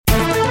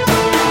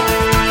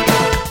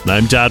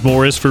I'm Dot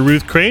Morris for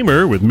Ruth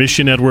Kramer with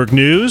Mission Network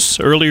News.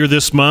 Earlier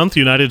this month, the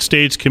United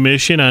States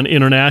Commission on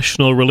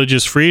International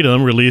Religious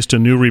Freedom released a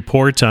new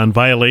report on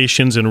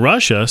violations in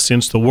Russia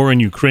since the war in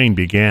Ukraine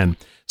began.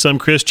 Some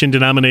Christian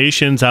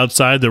denominations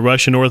outside the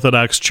Russian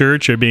Orthodox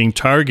Church are being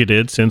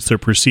targeted since they're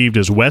perceived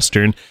as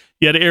Western.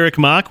 Yet Eric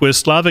Mock with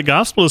Slavic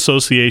Gospel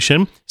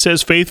Association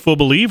says faithful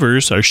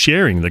believers are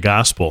sharing the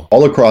gospel.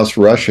 All across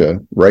Russia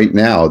right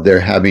now, they're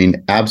having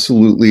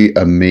absolutely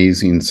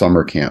amazing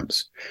summer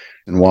camps.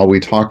 And while we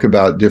talk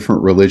about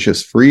different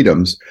religious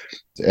freedoms,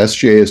 the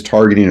SGA is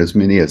targeting as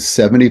many as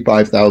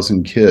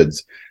 75,000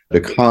 kids to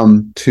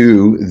come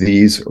to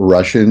these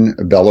Russian,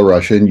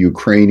 Belarusian,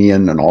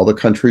 Ukrainian, and all the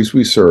countries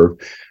we serve,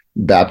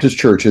 Baptist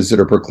churches that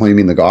are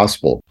proclaiming the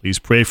gospel. Please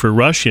pray for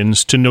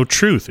Russians to know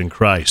truth in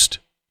Christ.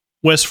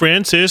 Wes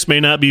Francis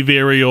may not be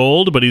very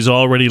old, but he's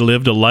already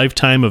lived a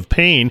lifetime of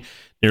pain.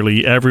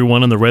 Nearly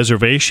everyone on the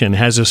reservation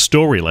has a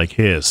story like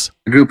his.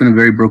 I grew up in a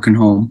very broken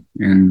home,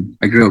 and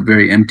I grew up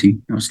very empty.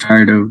 I was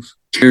tired of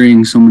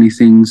carrying so many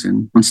things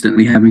and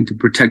constantly having to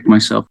protect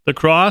myself. The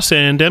cross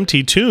and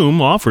empty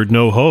tomb offered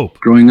no hope.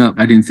 Growing up,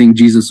 I didn't think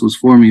Jesus was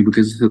for me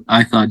because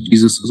I thought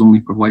Jesus was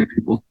only for white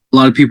people. A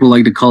lot of people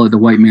like to call it the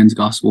white man's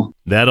gospel.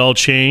 That all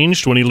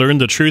changed when he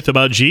learned the truth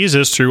about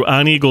Jesus through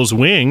On Eagle's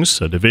Wings,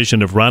 a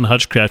division of Ron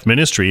Hutchcraft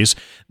Ministries.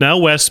 Now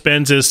Wes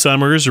spends his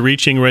summers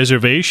reaching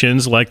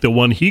reservations like the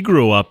one he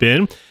grew up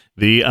in.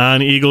 The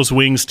On Eagle's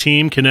Wings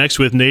team connects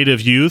with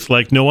Native youth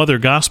like no other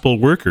gospel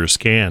workers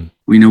can.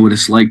 We know what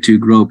it's like to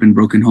grow up in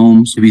broken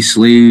homes, to be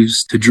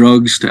slaves to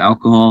drugs, to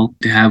alcohol,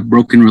 to have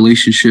broken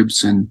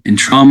relationships and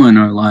trauma in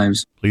our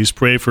lives. Please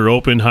pray for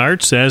open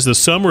hearts as the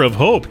Summer of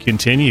Hope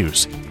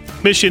continues.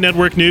 Mission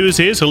Network News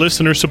is a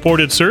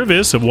listener-supported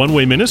service of One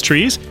Way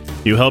Ministries.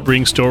 You help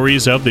bring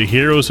stories of the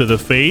heroes of the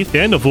faith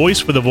and a voice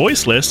for the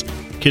voiceless.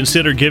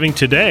 Consider giving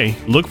today.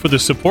 Look for the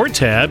support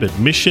tab at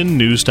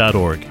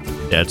missionnews.org.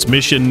 That's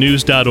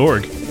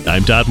missionnews.org.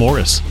 I'm Dot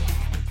Morris.